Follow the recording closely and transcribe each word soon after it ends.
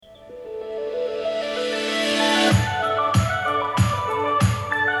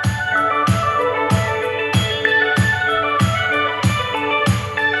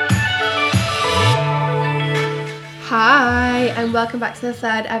welcome back to the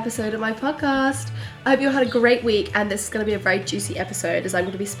third episode of my podcast. I hope you all had a great week, and this is going to be a very juicy episode as I'm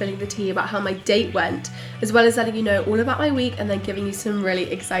going to be spilling the tea about how my date went, as well as letting you know all about my week and then giving you some really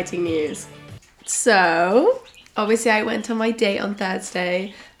exciting news. So, obviously I went on my date on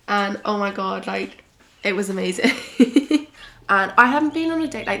Thursday, and oh my god, like, it was amazing. And I haven't been on a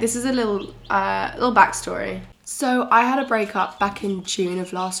date, like, this is a little backstory. So I had a breakup back in June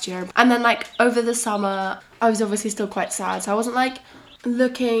of last year, and then like over the summer I was obviously still quite sad, so I wasn't like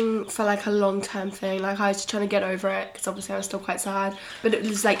looking for like a long-term thing. Like I was just trying to get over it because obviously I was still quite sad, but it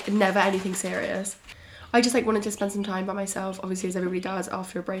was like never anything serious. I just like wanted to spend some time by myself, obviously, as everybody does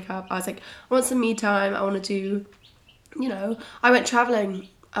after a breakup. I was like, I want some me time, I want to do, you know, I went traveling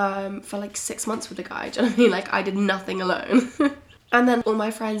for like 6 months with a guy. Do you know what I mean? Like I did nothing alone. And then all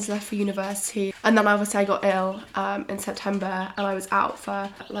my friends left for university, and then obviously I got ill in September, and I was out for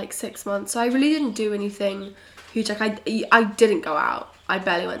like 6 months. So I really didn't do anything huge. Like I didn't go out. I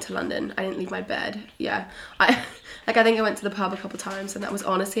barely went to London. I didn't leave my bed. Yeah, I think I went to the pub a couple times, and that was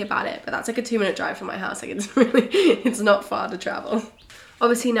honestly about it. But that's like a 2-minute drive from my house. Like it's not far to travel.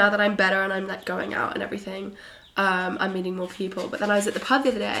 Obviously now that I'm better and I'm like going out and everything, I'm meeting more people. But then I was at the pub the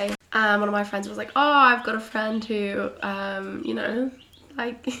other day, and one of my friends was like, oh, I've got a friend who, you know,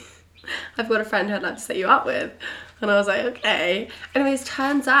 like, I've got a friend who I'd like to set you up with. And I was like, okay. Anyways,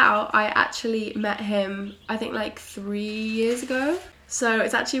 turns out I actually met him, I think like 3 years ago. So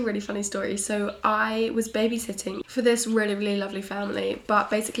it's actually a really funny story. So I was babysitting for this really, really lovely family. But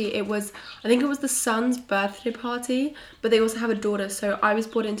basically it was, I think it was the son's birthday party, but they also have a daughter. So I was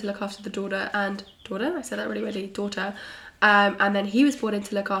brought in to look after the daughter. I said that really weirdly, daughter. And then he was brought in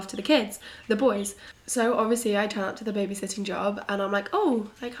to look after the kids, the boys. So obviously I turn up to the babysitting job, and I'm like,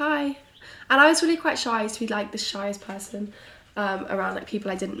 oh, like, hi. And I was really quite shy. I used to be like the shyest person around like people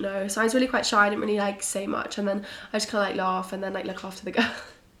I didn't know. So I was really quite shy. I didn't really like say much, and then I just kind of like laugh and then like look after the girl.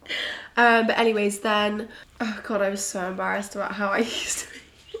 But anyways, then, oh god, I was so embarrassed about how I used to be.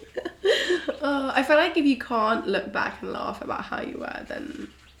 I feel like if you can't look back and laugh about how you were, then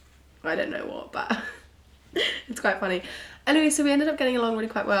I don't know what, but it's quite funny. Anyway, so we ended up getting along really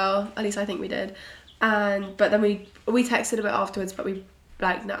quite well, at least I think we did. But then we texted a bit afterwards, but we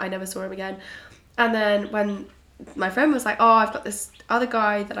like I never saw him again. And then when my friend was like, oh, I've got this other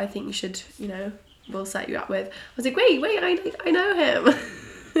guy that I think you should, you know, we'll set you up with, I was like, wait, I know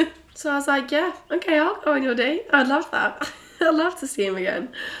him. So I was like, yeah, okay, I'll go on your date. I'd love that. I'd love to see him again.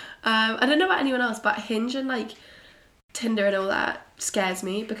 I don't know about anyone else, but Hinge and like Tinder and all that scares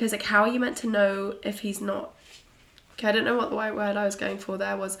me, because like how are you meant to know if he's not, okay, I don't know what the right word I was going for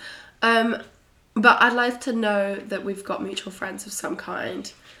there was, but I'd like to know that we've got mutual friends of some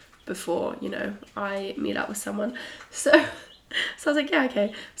kind before, you know, I meet up with someone. So I was like, yeah,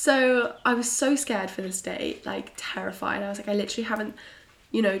 okay. So I was so scared for this date, like terrified. I was like, I literally haven't,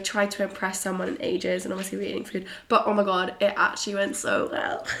 you know, tried to impress someone in ages, and obviously we're eating food, but oh my god, it actually went so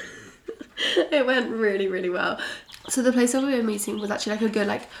well. It went really, really well. So the place that we were meeting was actually like a good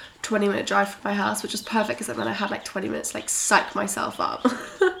like 20-minute drive from my house, which was perfect because then I had like 20 minutes to like psych myself up.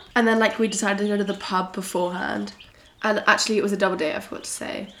 And then like we decided to go to the pub beforehand, and actually it was a double date, I forgot to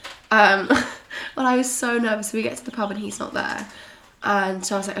say. But I was so nervous. We get to the pub and he's not there, and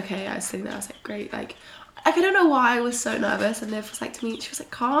so I was like, okay, I was sitting there, I was like, great, like I don't know why I was so nervous. And Liv was like to me, she was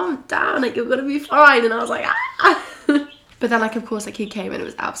like, calm down, like you're gonna be fine. And I was like, ah. But then, like, of course, like, he came and it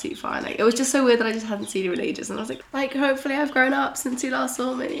was absolutely fine. Like, it was just so weird that I just hadn't seen him in ages. And I was like, hopefully I've grown up since you last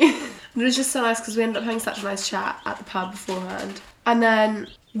saw me. And it was just so nice because we ended up having such a nice chat at the pub beforehand. And then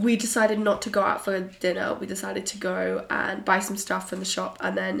we decided not to go out for dinner. We decided to go and buy some stuff from the shop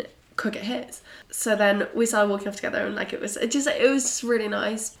and then cook at his. So then we started walking off together, and like it was just really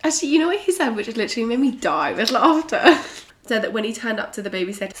nice. Actually, you know what he said, which literally made me die with laughter? Said that when he turned up to the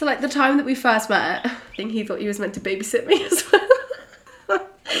babysitter, so like the time that we first met, I think he thought he was meant to babysit me as well.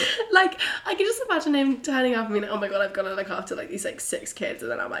 Like I can just imagine him turning up and being like, oh my god, I've got to look after like these like 6 kids,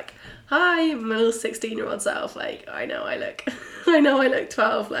 and then I'm like, hi, my little 16-year-old self, like I know I look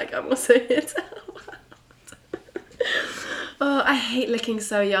 12, like I'm also here to help out. Oh, I hate looking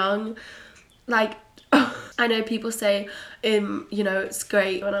so young. Like, oh, I know people say, you know, it's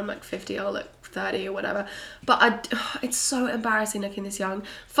great when I'm like 50, I'll look 30 or whatever, but it's so embarrassing looking this young.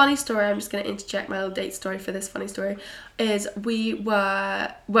 Funny story, I'm just going to interject my little date story for this funny story, is when we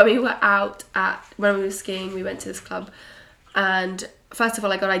were skiing, we went to this club, and first of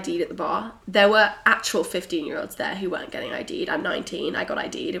all I got ID'd at the bar. There were actual 15-year-olds there who weren't getting ID'd. I'm 19, I got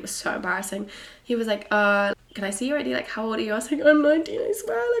ID'd. It was so embarrassing. He was like, can I see your ID? Like, how old are you? I was like, I'm 19, I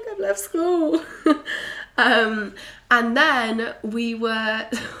swear, like I've left school. And then we were,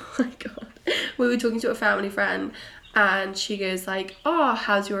 oh my god, we were talking to a family friend, And she goes like, oh,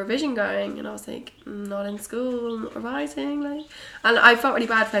 how's your revision going? And I was like, not in school, I'm not revising. Like, and I felt really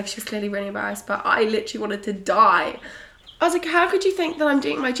bad for her because she was clearly really embarrassed, but I literally wanted to die. I was like, how could you think that I'm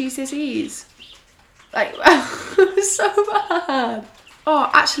doing my GCSEs? Like, it was so bad.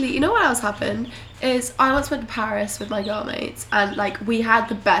 Oh, actually, you know what else happened? Is I once went to Paris with my girl mates, and like we had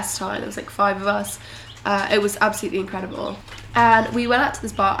the best time. There was like 5 of us. It was absolutely incredible. And we went out to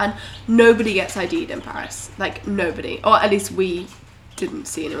this bar, and nobody gets ID'd in Paris. Like, nobody. Or at least we didn't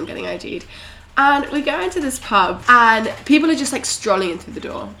see anyone getting ID'd. And we go into this pub, and people are just like strolling in through the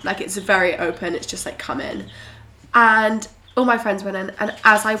door. Like, it's very open. It's just like, come in. And all my friends went in, and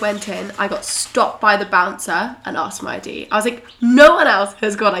as I went in, I got stopped by the bouncer and asked my ID. I was like, no one else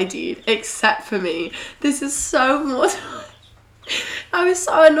has got ID'd except for me. This is so mortifying. I was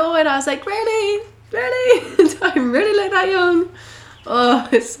so annoyed. I was like, really? Really? Do I really look that young? Oh,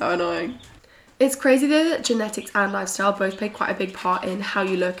 it's so annoying. It's crazy though that genetics and lifestyle both play quite a big part in how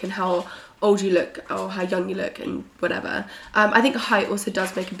you look and how old you look or how young you look and whatever. I think height also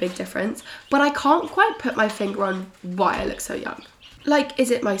does make a big difference, but I can't quite put my finger on why I look so young. Like,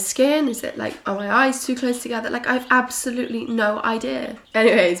 is it my skin? Is it like, are my eyes too close together? Like, I've absolutely no idea.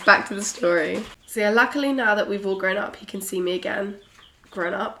 Anyways, back to the story. So yeah, luckily now that we've all grown up, he can see me again,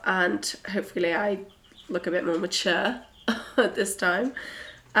 grown up, and hopefully I look a bit more mature at this time.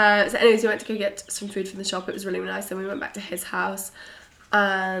 So anyways, we went to go get some food from the shop. It was really nice. Then we went back to his house,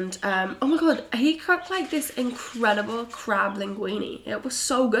 and oh my god, he cooked like this incredible crab linguine. It was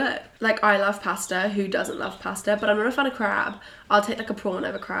so good. Like, I love pasta. Who doesn't love pasta? But I'm not a fan of crab. I'll take like a prawn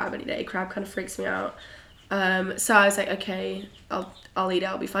over crab any day. Crab kind of freaks me out. So I was like, okay, I'll eat it,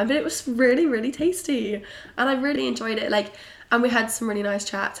 I'll be fine. But it was really, really tasty, and I really enjoyed it. Like, and we had some really nice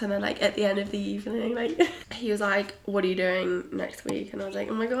chats, and then like at the end of the evening, like he was like, what are you doing next week? And I was like,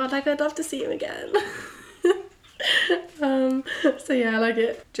 oh my god, like I'd love to see him again. So yeah, like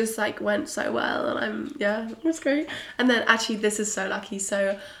it just like went so well, and it was great. And then actually this is so lucky,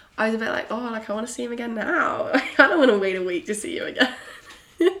 so I was a bit like, oh, like I want to see him again now. I don't want to wait a week to see you again.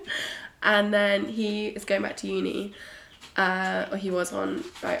 And then he is going back to uni, or he was on,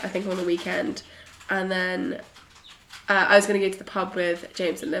 I think on the weekend, and then I was going to go to the pub with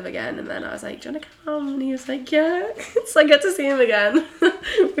James and Liv again, and then I was like, do you want to come? And he was like, yeah. So I get to see him again,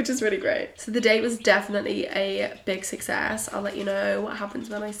 which is really great. So the date was definitely a big success. I'll let you know what happens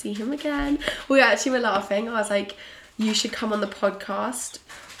when I see him again. We actually were laughing. I was like, you should come on the podcast.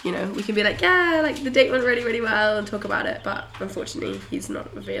 You know, we can be like, yeah, like the date went really, really well and talk about it. But unfortunately, he's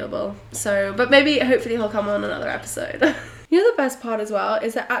not available. So, but maybe, hopefully he'll come on another episode. You know the best part as well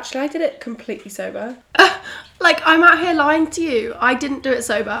is that actually I did it completely sober. Like, I'm out here lying to you. I didn't do it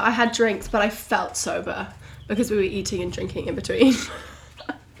sober. I had drinks, but I felt sober because we were eating and drinking in between.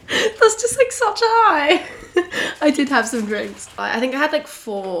 That's just like such a high. I did have some drinks. I think I had like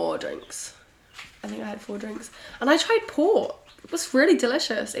 4 drinks. And I tried port. It was really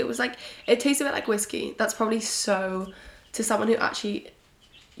delicious. It was like, it tasted a bit like whiskey. That's probably so, to someone who actually,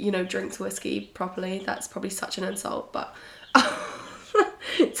 you know, drinks whiskey properly, that's probably such an insult, but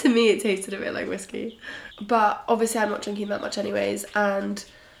to me it tasted a bit like whiskey. But obviously I'm not drinking that much anyways, and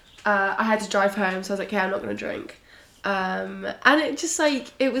I had to drive home, so I was like, okay, I'm not gonna drink. And it just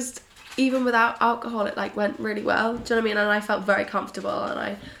like, it was, even without alcohol, it like went really well. Do you know what I mean? And I felt very comfortable, and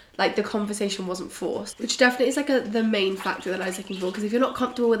I like the conversation wasn't forced, which definitely is like the main factor that I was looking for, because if you're not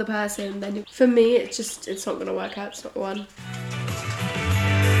comfortable with a person, then for me it's not gonna work out. It's not the one.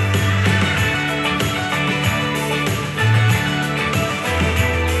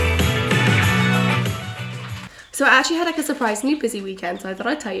 So I actually had like a surprisingly busy weekend, so I thought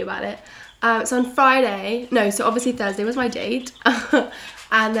I'd tell you about it. So on Friday, so obviously Thursday was my date.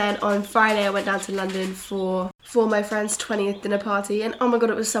 And then on Friday I went down to London for my friend's 20th dinner party, and oh my god,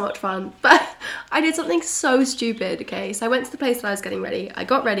 it was so much fun. But I did something so stupid, okay? So I went to the place that I was getting ready. I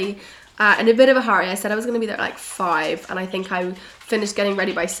got ready in a bit of a hurry. I said I was going to be there at like 5, and I think I finished getting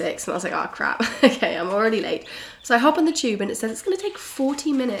ready by 6, and I was like, oh crap, okay, I'm already late. So I hop on the tube, and it says it's going to take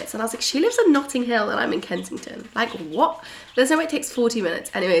 40 minutes, and I was like, she lives in Notting Hill and I'm in Kensington. Like, what? There's no way it takes 40 minutes.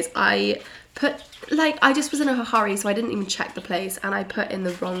 Anyways, I just was in a hurry, so I didn't even check the place, and I put in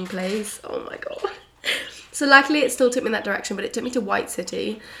the wrong place. Oh my god. So luckily it still took me in that direction, but it took me to White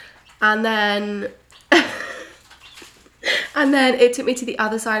City, and then it took me to the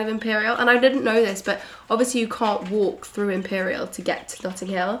other side of Imperial. And I didn't know this, but obviously you can't walk through Imperial to get to Notting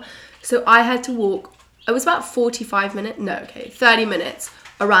Hill, so I had to walk, it was about 30 minutes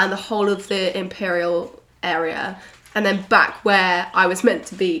around the whole of the Imperial area, and then back where I was meant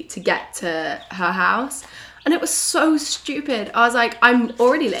to be to get to her house. And it was so stupid. I was like, I'm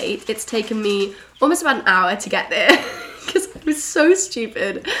already late. It's taken me almost about an hour to get there because it was so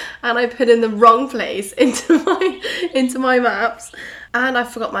stupid. And I put in the wrong place into my maps. And I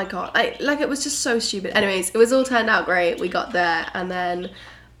forgot my card. It was just so stupid. Anyways, it was all turned out great. We got there and then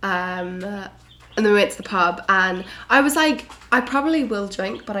we went to the pub and I was like, I probably will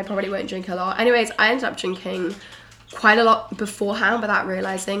drink, but I probably won't drink a lot. Anyways, I ended up drinking quite a lot beforehand without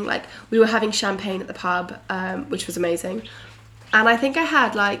realising. Like, we were having champagne at the pub, which was amazing. And I think I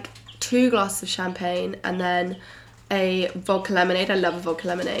had like 2 glasses of champagne and then a vodka lemonade. I love a vodka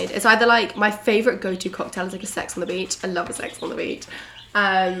lemonade. It's either like my favourite go-to cocktail is like a Sex on the Beach. I love a Sex on the Beach.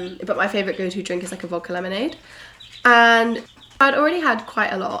 But my favourite go-to drink is like a vodka lemonade. And I'd already had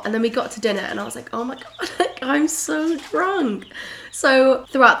quite a lot. And then we got to dinner and I was like, oh my God, like, I'm so drunk. So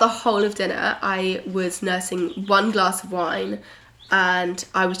throughout the whole of dinner, I was nursing 1 glass of wine and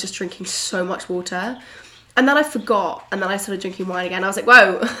I was just drinking so much water. And then I forgot and then I started drinking wine again. I was like,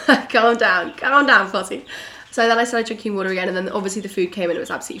 whoa, calm down, Fossie. So then I started drinking water again and then obviously the food came and it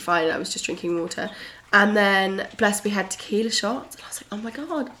was absolutely fine and I was just drinking water. And then, bless, we had tequila shots and I was like, oh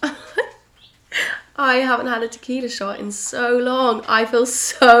my God, I haven't had a tequila shot in so long. I feel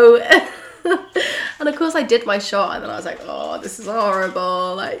so... And of course I did my shot and then I was like, oh, this is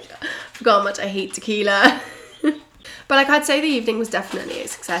horrible. Like, I forgot how much I hate tequila. But like, I'd say the evening was definitely a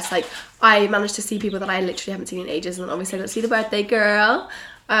success. Like, I managed to see people that I literally haven't seen in ages and then obviously I got to see the birthday girl.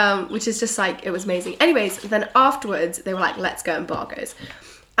 Which is just like, it was amazing. Anyways, then afterwards they were like, let's go Embargo's.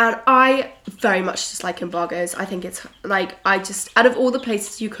 And I very much dislike Embargo's. I think it's like, out of all the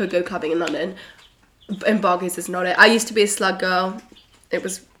places you could go clubbing in London, Embargo's is not it. I used to be a slug girl. It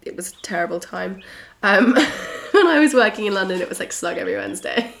was a terrible time. When I was working in London, it was like slug every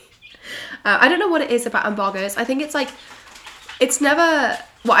Wednesday. I don't know what it is about Embargo's. I think it's like, it's never,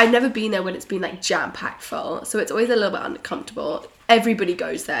 well, I've never been there when it's been like jam-packed full. So it's always a little bit uncomfortable. Everybody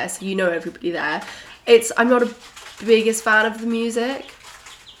goes there, so you know everybody there. I'm not a biggest fan of the music.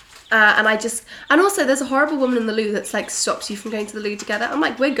 And also there's a horrible woman in the loo that's like stops you from going to the loo together. I'm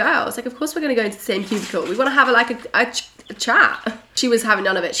like, we're girls. Like, of course we're going to go into the same cubicle. We want to have a chat. She was having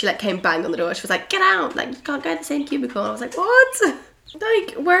none of it. She like came bang on the door. She was like, get out. Like, you can't go to the same cubicle. And I was like, what?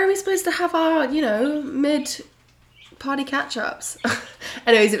 Like, where are we supposed to have our, mid-party catch-ups?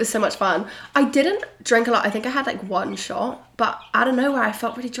 Anyways, it was so much fun. I didn't drink a lot. I think I had like 1 shot. But out of nowhere, I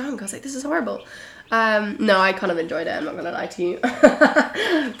felt really drunk. I was like, this is horrible. No, I kind of enjoyed it, I'm not gonna lie to you.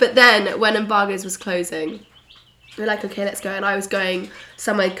 But then when Embargo's was closing, we were like, okay, let's go. And I was going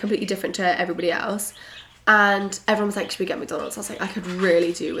somewhere completely different to everybody else. And everyone was like, should we get McDonald's? I was like, I could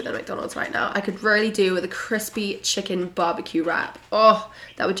really do with a McDonald's right now. I could really do with a crispy chicken barbecue wrap. Oh,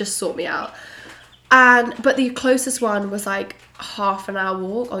 that would just sort me out. But the closest one was like half an hour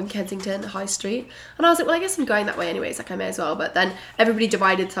walk on Kensington High Street. And I was like, well, I guess I'm going that way anyways, like I may as well. But then everybody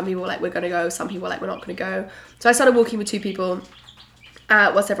divided. Some people were like, we're going to go. Some people were like, we're not going to go. So I started walking with 2 people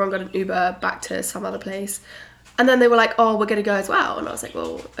once everyone got an Uber back to some other place. And then they were like, oh, we're going to go as well. And I was like,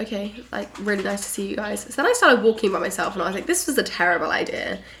 well, okay, like, really nice to see you guys. So then I started walking by myself and I was like, this was a terrible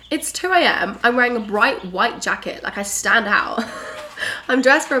idea. It's 2 a.m. I'm wearing a bright white jacket. Like, I stand out. I'm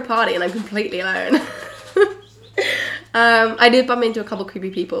dressed for a party and I'm completely alone. I did bump into a couple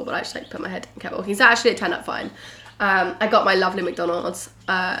creepy people, but I just like put my head and kept walking. So actually it turned out fine. I got my lovely McDonald's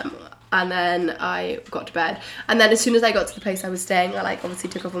and then I got to bed. And then as soon as I got to the place I was staying, I like obviously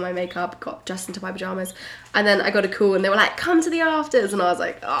took off all my makeup, got dressed into my pajamas, and then I got a call and they were like, come to the afters. And I was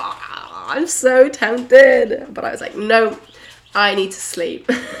like, oh, I'm so tempted. But I was like, no, I need to sleep.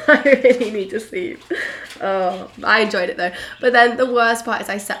 I really need to sleep. Oh, I enjoyed it though. But then the worst part is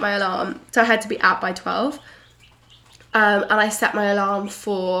I set my alarm. So I had to be out by 12. And I set my alarm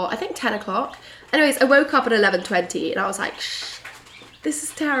for, I think 10 o'clock. Anyways, I woke up at 11:20 and I was like, this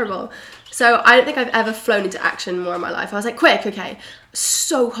is terrible. So I don't think I've ever flown into action more in my life. I was like, quick, okay.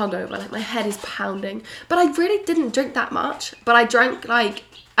 So hungover, like my head is pounding. But I really didn't drink that much. But I drank like,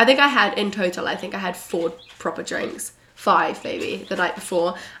 I think I had 4 proper drinks. 5 maybe the night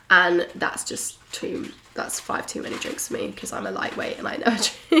before. And that's just that's 5 too many drinks for me because I'm a lightweight and I never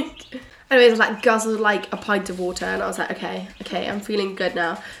drink. Anyways, I like guzzled like a pint of water and I was like, okay, I'm feeling good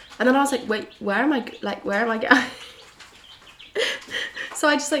now. And then I was like, wait, where am I going? So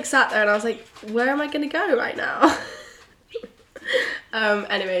I just like sat there and I was like, where am I gonna go right now?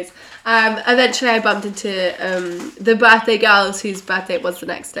 Eventually I bumped into the birthday girls whose birthday it was the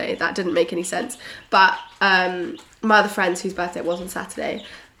next day. That didn't make any sense. But my other friends whose birthday it was on Saturday,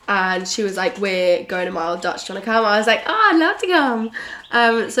 and she was like, we're going to Mile Dutch, do you want to come? I was like, oh, I'd love to come.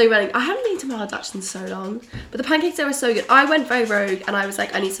 So we went. I haven't been to Mile Dutch in so long, but the pancakes there were so good. I went very rogue and I was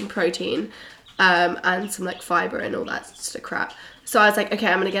like, I need some protein. and some like fibre and all that sort of crap. So I was like, okay,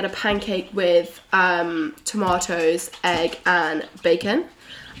 I'm going to get a pancake with tomatoes, egg and bacon.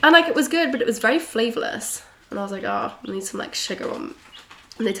 And like it was good, but it was very flavourless. And I was like, oh, I need some like sugar or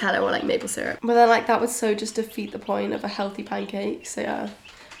Nutella or like maple syrup. But then like that would so just defeat the point of a healthy pancake. So yeah.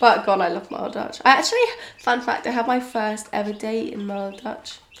 But God, I love Mild Dutch. I actually, fun fact, I had my first ever date in Mild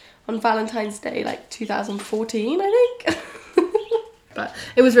Dutch on Valentine's Day, like 2014, I think. But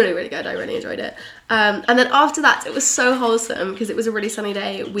it was really, really good. I really enjoyed it. And then after that, it was so wholesome because it was a really sunny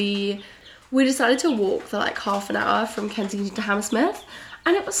day. We decided to walk for like half an hour from Kensington to Hammersmith.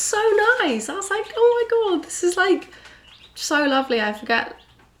 And it was so nice. I was like, oh my God, this is like so lovely.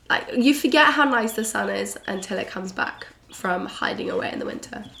 You forget how nice the sun is until it comes back from hiding away in the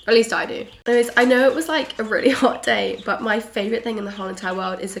winter. Or at least I do. Anyways, I know it was like a really hot day, but my favourite thing in the whole entire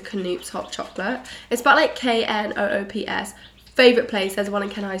world is the Knoop's hot chocolate. It's about like Knoops. Favourite place, there's one in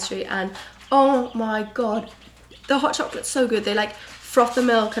Ken High Street, and oh my God, the hot chocolate's so good. They like froth the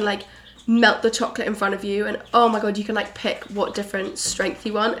milk and like melt the chocolate in front of you, and oh my God, you can like pick what different strength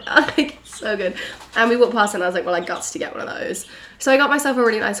you want. Like, so good. And we walked past and I was like, well, I got to get one of those. So I got myself a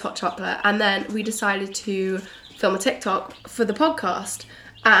really nice hot chocolate, and then we decided to film a TikTok for the podcast,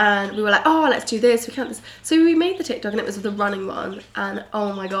 and we were like, oh, let's do this, we can't this. So we made the TikTok, and it was the running one, and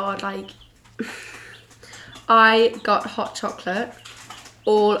oh my God, like I got hot chocolate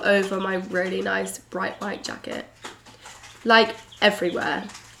all over my really nice bright white jacket, like everywhere,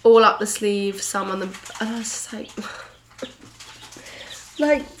 all up the sleeve, some on the, and I was just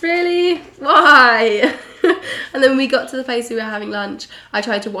like really, why? And then we got to the place we were having lunch. I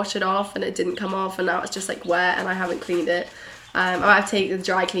tried to wash it off and it didn't come off, and now it's just like wet and I haven't cleaned it. I might have to take the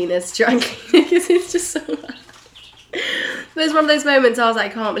dry cleaners to dry clean it because it's just so bad. But it's one of those moments I was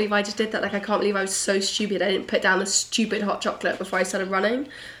like, I can't believe I just did that. Like, I can't believe I was so stupid. I didn't put down the stupid hot chocolate before I started running.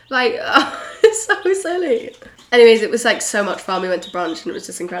 Like, oh, it's so silly. Anyways, it was like so much fun. We went to brunch and it was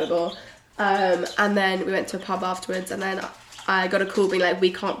just incredible. And then we went to a pub afterwards, and then I got a call being like,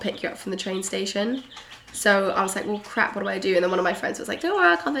 we can't pick you up from the train station. So I was like, well, crap, what do I do? And then one of my friends was like, don't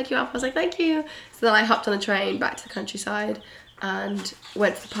worry, I can't pick you up. I was like, thank you. So then I hopped on a train back to the countryside and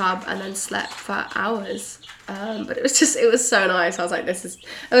went to the pub and then slept for hours. But it was so nice. I was like, it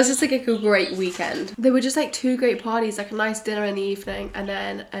was just like a great weekend. There were just like 2 great parties, like a nice dinner in the evening and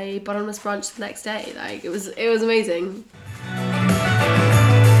then a bottomless brunch the next day. Like, it was amazing.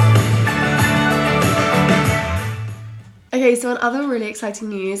 Okay, so in other really exciting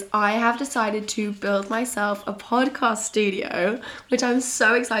news, I have decided to build myself a podcast studio, which I'm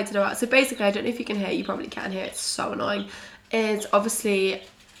so excited about. So basically, I don't know if you can hear, you probably can hear, it's so annoying. It's obviously,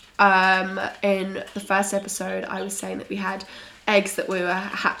 in the first episode, I was saying that we had eggs that we were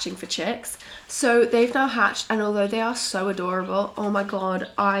hatching for chicks. So they've now hatched, and although they are so adorable, oh my God,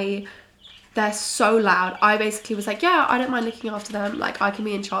 they're so loud. I basically was like, yeah, I don't mind looking after them, like I can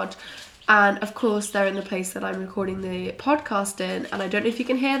be in charge. And of course, they're in the place that I'm recording the podcast in, and I don't know if you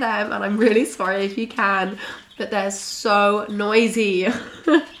can hear them, and I'm really sorry if you can, but they're so noisy.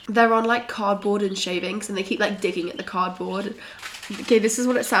 They're on like cardboard and shavings, and they keep like digging at the cardboard. Okay, this is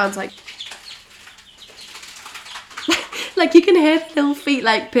what it sounds like. Like, you can hear their little feet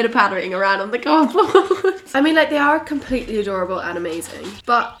like pitter-pattering around on the cardboard. I mean, like, they are completely adorable and amazing,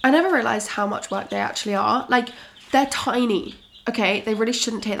 but I never realised how much work they actually are. Like, they're tiny. Okay, they really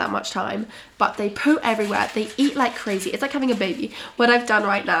shouldn't take that much time, but they poo everywhere. They eat like crazy. It's like having a baby. What I've done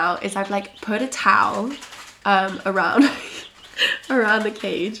right now is I've like put a towel around around the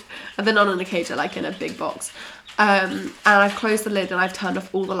cage, and they're not in a cage, they're like in a big box. And I've closed the lid and I've turned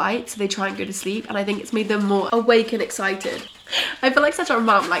off all the lights so they try and go to sleep, and I think it's made them more awake and excited. I feel like such a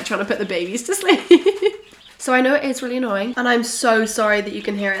mum, like trying to put the babies to sleep. So I know it is really annoying, and I'm so sorry that you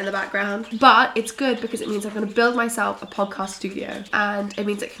can hear it in the background, but it's good because it means I'm going to build myself a podcast studio, and it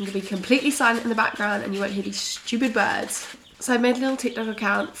means it can be completely silent in the background and you won't hear these stupid birds. So I made a little TikTok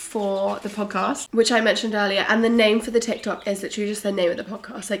account for the podcast, which I mentioned earlier, and the name for the TikTok is literally just the name of the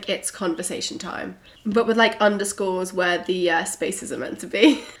podcast, like It's Conversation Time, but with like underscores where the spaces are meant to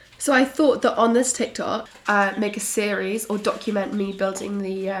be. So I thought that on this TikTok, make a series or document me building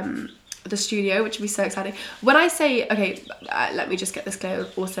the studio, which would be so exciting. When I say, okay, let me just get this clear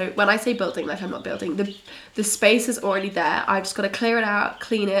also, when I say building, like I'm not building, the space is already there. I've just got to clear it out,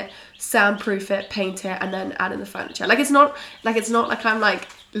 clean it, soundproof it, paint it, and then add in the furniture. Like, it's not like I'm like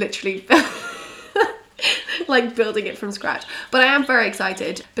literally like building it from scratch, but I am very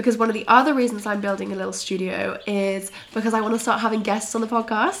excited because one of the other reasons I'm building a little studio is because I want to start having guests on the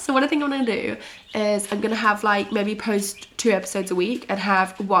podcast. So what I think I'm going to do is I'm going to have like maybe post 2 episodes a week and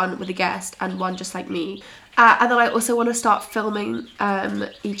have one with a guest and one just like me, and then I also want to start filming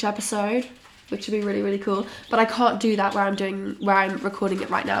each episode which would be really, really cool. But I can't do that where I'm recording it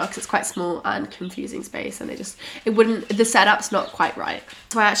right now because it's quite small and confusing space, and the setup's not quite right.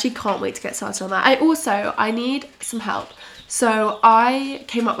 So I actually can't wait to get started on that. I need some help. So I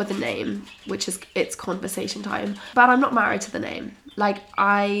came up with a name, which is It's Conversation Time, but I'm not married to the name. Like,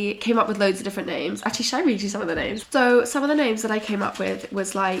 I came up with loads of different names. Actually, should I read you some of the names? So some of the names that I came up with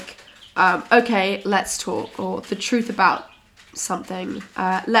was like, okay, let's talk, or the truth about something,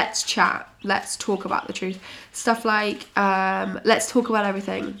 let's chat, let's talk about the truth. Stuff like, let's talk about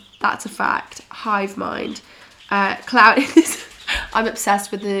everything, that's a fact, hive mind, cloud. I'm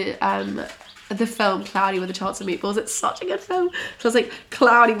obsessed with the film Cloudy with a Chance of Meatballs. It's such a good film. So I was like,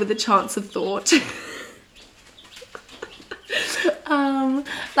 cloudy with a chance of thought.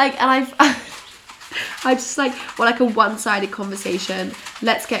 I just like, well, like a one-sided conversation,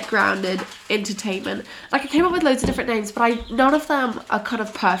 let's get grounded, entertainment. Like, I came up with loads of different names, but none of them are kind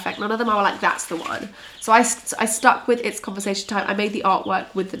of perfect. None of them are like, that's the one. So I stuck with It's Conversation Time. I made the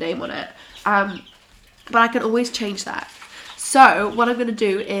artwork with the name on it. But I can always change that. So what I'm going to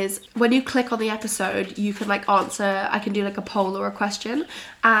do is, when you click on the episode, you can like answer, I can do like a poll or a question.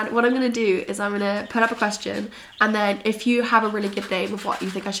 And what I'm going to do is I'm going to put up a question, and then if you have a really good name of what you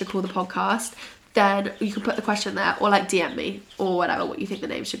think I should call the podcast, then you can put the question there, or like DM me or whatever, what you think the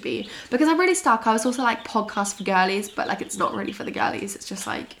name should be. Because I'm really stuck. I was also like podcast for girlies, but like it's not really for the girlies. It's just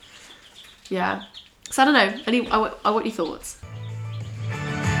like, yeah. So I don't know. I want your thoughts.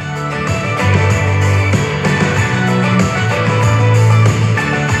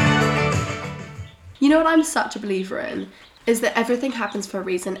 You know what I'm such a believer in? Is that everything happens for a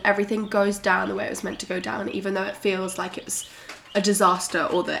reason. Everything goes down the way it was meant to go down, even though it feels like it was a disaster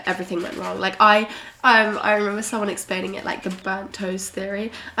or that everything went wrong. Like I remember someone explaining it like the burnt toast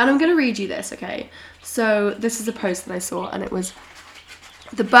theory, and I'm gonna read you this, okay? So this is a post that I saw, and it was,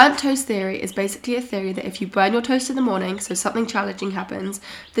 the burnt toast theory is basically a theory that if you burn your toast in the morning, so something challenging happens,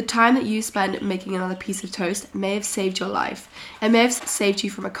 the time that you spend making another piece of toast may have saved your life. It may have saved you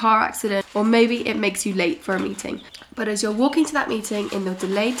from a car accident, or maybe it makes you late for a meeting. But as you're walking to that meeting in the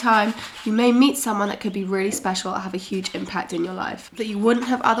delayed time, you may meet someone that could be really special or have a huge impact in your life that you wouldn't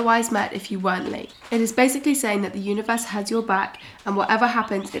have otherwise met if you weren't late. It is basically saying that the universe has your back, and whatever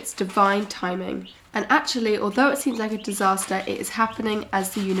happens, it's divine timing. And actually, although it seems like a disaster, it is happening as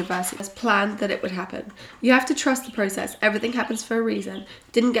the universe has planned that it would happen. You have to trust the process. Everything happens for a reason.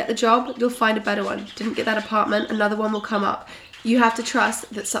 Didn't get the job, you'll find a better one. Didn't get that apartment, another one will come up. You have to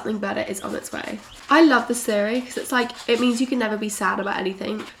trust that something better is on its way. I love this theory because it's like, it means you can never be sad about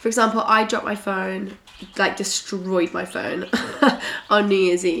anything. For example, I dropped my phone, like destroyed my phone on New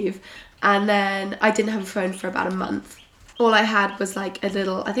Year's Eve. And then I didn't have a phone for about a month. All I had was like a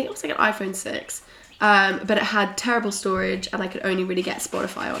little, I think it was like an iPhone 6. But it had terrible storage, and I could only really get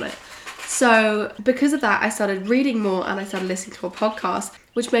Spotify on it. So because of that, I started reading more, and I started listening to a podcast,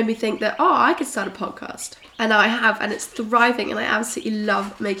 which made me think that, I could start a podcast. And now I have, and it's thriving, and I absolutely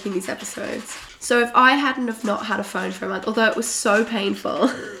love making these episodes. So if I hadn't have not had a phone for a month, although it was so painful,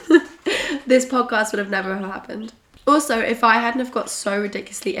 this podcast would have never happened. Also, if I hadn't have got so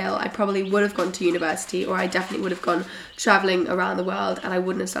ridiculously ill, I probably would have gone to university, or I definitely would have gone traveling around the world, and I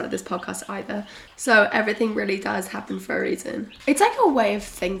wouldn't have started this podcast either. So everything really does happen for a reason. It's like a way of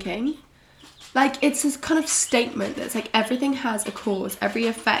thinking. Like, it's this kind of statement that's like, everything has a cause, every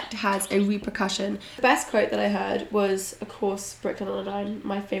effect has a repercussion. The best quote that I heard was, of course, Brooklyn Nine-Nine,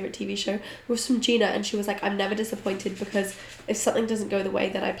 my favourite TV show, was from Gina, and she was like, I'm never disappointed because if something doesn't go the way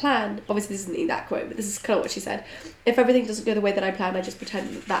that I planned, obviously this isn't that quote, but this is kind of what she said, if everything doesn't go the way that I planned, I just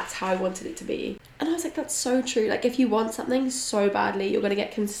pretend that that's how I wanted it to be. And I was like, that's so true. Like, if you want something so badly, you're going to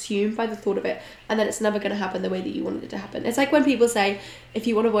get consumed by the thought of it, and then it's never going to happen the way that you wanted it to happen. It's like when people say, if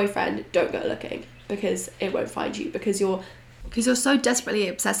you want a boyfriend, don't go looking, because it won't find you, because you're so desperately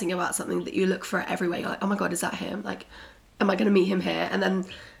obsessing about something that you look for it everywhere. You're like, oh my God, is that him? Like, am I going to meet him here? And then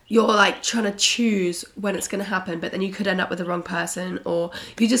you're like trying to choose when it's going to happen, but then you could end up with the wrong person, or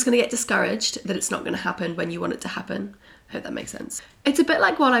you're just going to get discouraged that it's not going to happen when you want it to happen. I hope that makes sense. It's a bit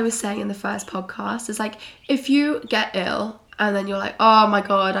like what I was saying in the first podcast. It's like, if you get ill and then you're like, oh my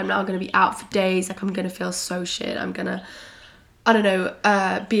God, I'm now going to be out for days. Like, I'm going to feel so shit. I'm going to, I don't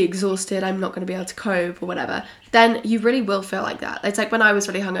know, be exhausted. I'm not going to be able to cope or whatever. Then you really will feel like that. It's like when I was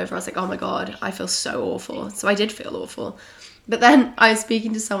really hungover, I was like, oh my God, I feel so awful. So I did feel awful. But then I was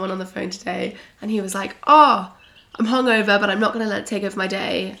speaking to someone on the phone today, and he was like, oh, I'm hungover, but I'm not going to let it take over my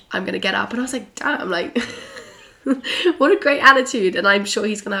day. I'm going to get up. And I was like, damn, like, what a great attitude. And I'm sure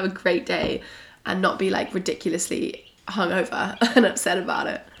he's going to have a great day and not be like ridiculously hungover and upset about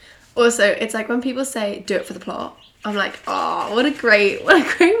it. Also, it's like when people say, do it for the plot. I'm like, oh, what a great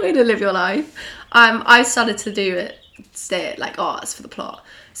way to live your life. I started to do it, stay it like, oh, it's for the plot.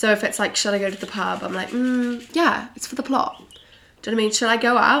 So if it's like, should I go to the pub? I'm like, yeah, it's for the plot. Do you know what I mean? Should I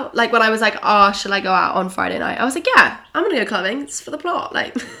go out? Like when I was like, oh, should I go out on Friday night? I was like, yeah, I'm gonna go clubbing. It's for the plot.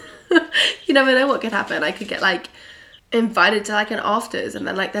 Like, you never know what could happen. I could get like invited to like an afters and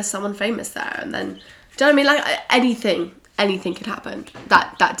then like there's someone famous there and then, do you know what I mean? Like anything could happen.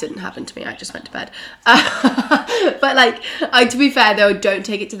 That didn't happen to me. I just went to bed. But like, to be fair though, don't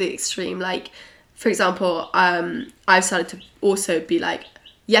take it to the extreme. Like, for example, I've started to also be like,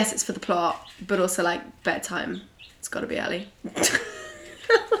 yes, it's for the plot, but also like bedtime. It's got to be early.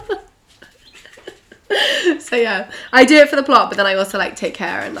 So yeah, I do it for the plot, but then I also like take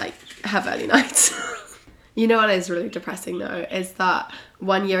care and like have early nights. You know what is really depressing though, is that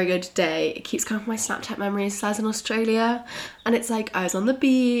 1 year ago today, it keeps coming up my Snapchat memories as in Australia, and it's like I was on the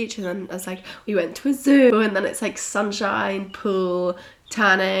beach, and then it's like we went to a zoo, and then it's like sunshine, pool,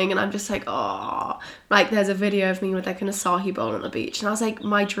 tanning, and I'm just like, oh, like there's a video of me with like an acai bowl on the beach, and I was like,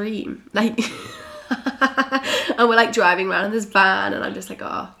 my dream, like, and we're like driving around in this van, and I'm just like,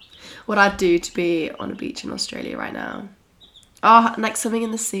 oh, what I'd do to be on a beach in Australia right now. Oh, and like swimming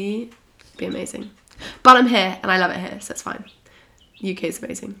in the sea, it'd be amazing. But I'm here and I love it here, so it's fine. UK is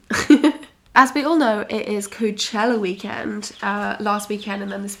amazing. As we all know, it is Coachella weekend, last weekend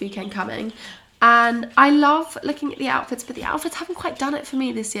and then this weekend coming. And I love looking at the outfits, but the outfits haven't quite done it for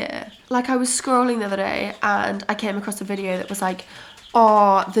me this year. Like I was scrolling the other day and I came across a video that was like,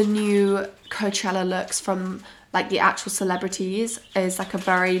 oh, the new Coachella looks from like the actual celebrities is like a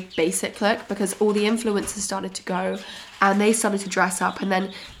very basic look because all the influencers started to go and they started to dress up, and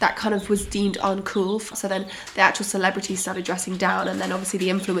then that kind of was deemed uncool. So then the actual celebrities started dressing down, and then obviously the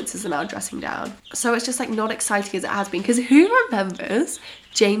influencers are now dressing down. So it's just like not exciting as it has been, because who remembers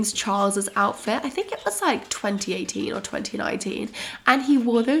James Charles's outfit? I think it was like 2018 or 2019, and he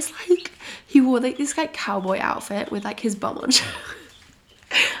wore this like cowboy outfit with like his bum on show.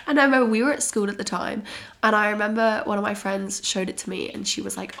 And I remember we were at school at the time, and I remember one of my friends showed it to me and she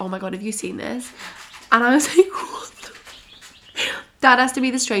was like, oh my god, have you seen this? And I was like, what the... That has to be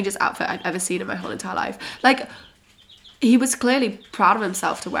the strangest outfit I've ever seen in my whole entire life. Like, he was clearly proud of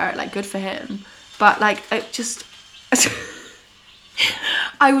himself to wear it, like good for him, but like it just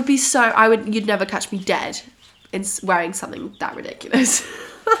you'd never catch me dead in wearing something that ridiculous.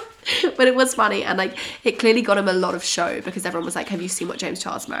 But it was funny, and like it clearly got him a lot of show because everyone was like, have you seen what James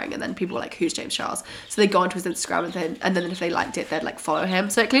Charles is wearing? And then people were like, who's James Charles? So they go onto his Instagram and then if they liked it, they'd like follow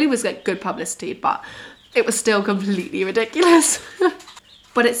him. So it clearly was like good publicity, but it was still completely ridiculous.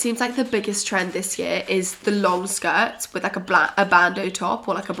 But it seems like the biggest trend this year is the long skirts with like a bandeau top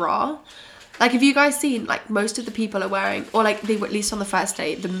or like a bra. Like, have you guys seen, like most of the people are wearing, or like they were at least on the first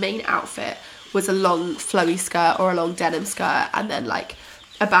day, the main outfit was a long flowy skirt or a long denim skirt and then like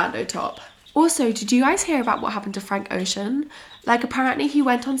a bandeau top. Also, did you guys hear about what happened to Frank Ocean? Like apparently he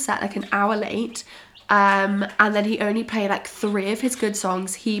went on set like an hour late, and then he only played like 3 of his good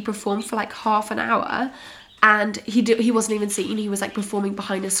songs. He performed for like half an hour, and he wasn't even seen. He was like performing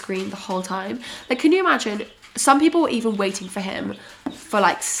behind a screen the whole time. Like, can you imagine? Some people were even waiting for him for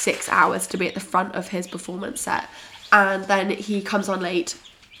like 6 hours to be at the front of his performance set, and then he comes on late.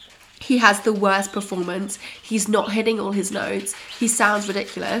 He has the worst performance. He's not hitting all his notes. He sounds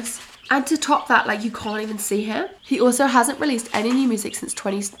ridiculous. And to top that, like, you can't even see him. He also hasn't released any new music since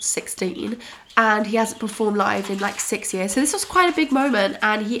 2016, and he hasn't performed live in like 6 years. So this was quite a big moment,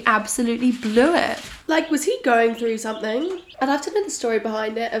 and he absolutely blew it. Like, was he going through something? I'd have to know the story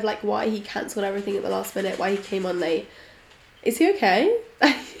behind it of like why he cancelled everything at the last minute, why he came on late. Is he okay?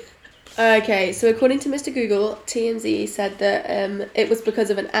 Okay, so according to Mr. Google, TMZ said that it was because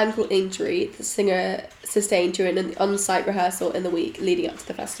of an ankle injury the singer sustained during an on-site rehearsal in the week leading up to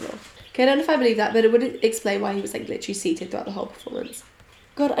the festival. Okay, I don't know if I believe that, but it would explain why he was like literally seated throughout the whole performance.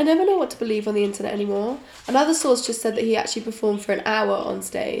 God, I never know what to believe on the internet anymore. Another source just said that he actually performed for an hour on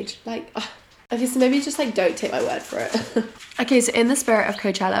stage. Like, okay, so maybe just like don't take my word for it. Okay, so in the spirit of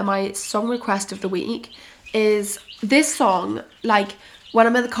Coachella, my song request of the week is this song. Like, when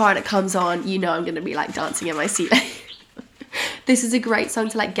I'm in the car and it comes on, you know I'm going to be like dancing in my seat. This is a great song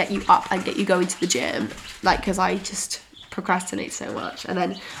to like get you up and get you going to the gym. Like, because I just procrastinate so much. And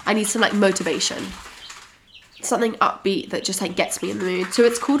then I need some like motivation. Something upbeat that just like gets me in the mood. So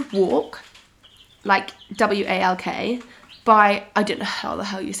it's called Walk, like WALK, by, I don't know how the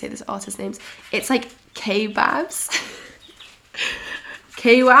hell you say this artist's names. It's like K-Babs.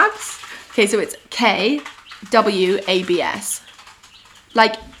 K-Wabs? Okay, so it's KWABS.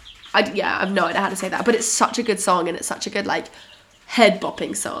 Like, I have no idea how to say that, but it's such a good song, and it's such a good, like,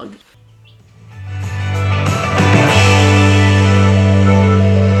 head-bopping song.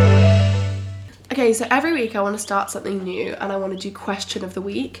 Okay, so every week I want to start something new and I want to do question of the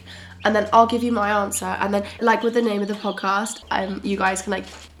week, and then I'll give you my answer, and then like with the name of the podcast, you guys can like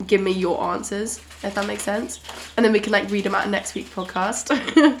give me your answers, if that makes sense, and then we can like read them out in next week's podcast.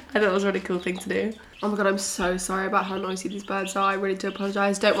 I thought it was a really cool thing to do. Oh my god, I'm so sorry about how noisy these birds are. I really do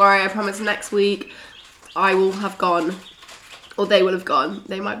apologise. Don't worry, I promise next week I will have gone, or they will have gone.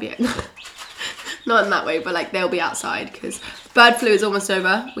 They might be not in that way, but like they'll be outside because bird flu is almost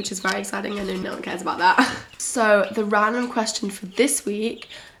over, which is very exciting. I know no one cares about that. So the random question for this week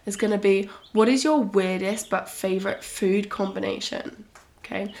is going to be, what is your weirdest but favourite food combination?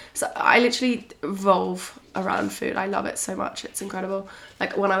 Okay, so I literally revolve around food. I love it so much. It's incredible.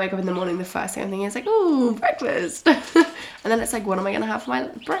 Like when I wake up in the morning, the first thing I'm thinking is like, oh, breakfast. And then it's like, what am I going to have for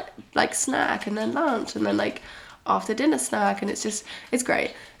my snack, and then lunch, and then like after dinner snack, and it's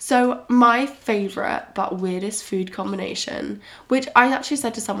great. So my favourite but weirdest food combination, which I actually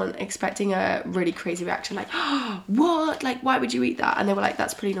said to someone expecting a really crazy reaction, like, oh, what? Like, why would you eat that? And they were like,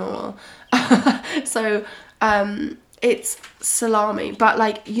 that's pretty normal. So it's salami, but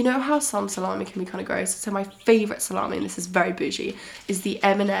like, you know how some salami can be kind of gross? So my favourite salami, and this is very bougie, is the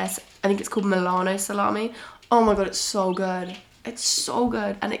M&S, I think it's called Milano salami. Oh my god, it's so good. It's so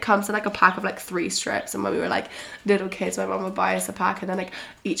good, and it comes in like a pack of like 3 strips, and when we were like little kids, my mum would buy us a pack, and then like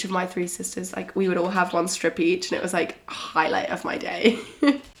each of my 3 sisters, like we would all have 1 strip each, and it was like a highlight of my day.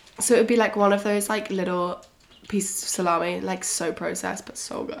 So it would be like one of those like little pieces of salami, like so processed but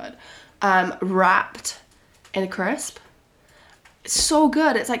so good, wrapped in a crisp. It's so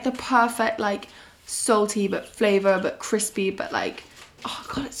good. It's like the perfect like salty but flavour but crispy, but like, oh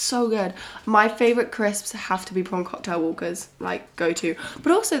god, it's so good. My favourite crisps have to be prawn cocktail Walkers, like go to.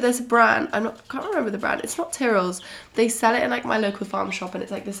 But also there's a brand, can't remember the brand, it's not Tyrrell's. They sell it in like my local farm shop, and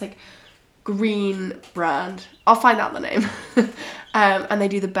it's like this like green brand. I'll find out the name. And they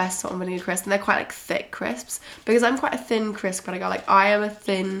do the best salt and vinegar crisps, and they're quite like thick crisps, because I'm quite a thin crisp kind of girl. Like I am a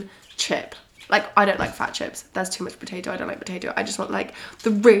thin chip. Like, I don't like fat chips. There's too much potato. I don't like potato. I just want, like,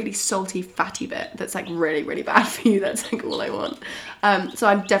 the really salty, fatty bit that's, like, really, really bad for you. That's, like, all I want. So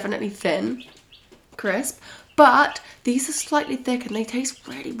I'm definitely thin, crisp. But these are slightly thick, and they taste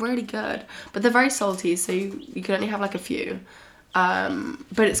really, really good. But they're very salty, so you can only have, like, a few.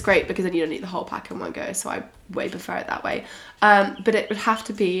 But it's great because then you don't eat the whole pack in one go, so I way prefer it that way. But it would have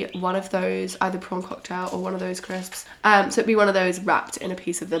to be one of those, either prawn cocktail or one of those crisps. So it'd be one of those wrapped in a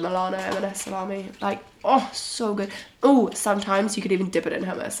piece of the Milano M&S salami. Like, oh, so good. Oh, sometimes you could even dip it in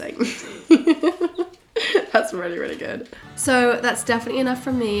hummus. That's really, really good. So that's definitely enough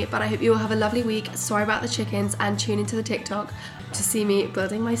from me, but I hope you all have a lovely week. Sorry about the chickens, and tune into the TikTok to see me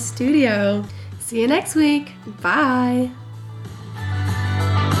building my studio. See you next week. Bye.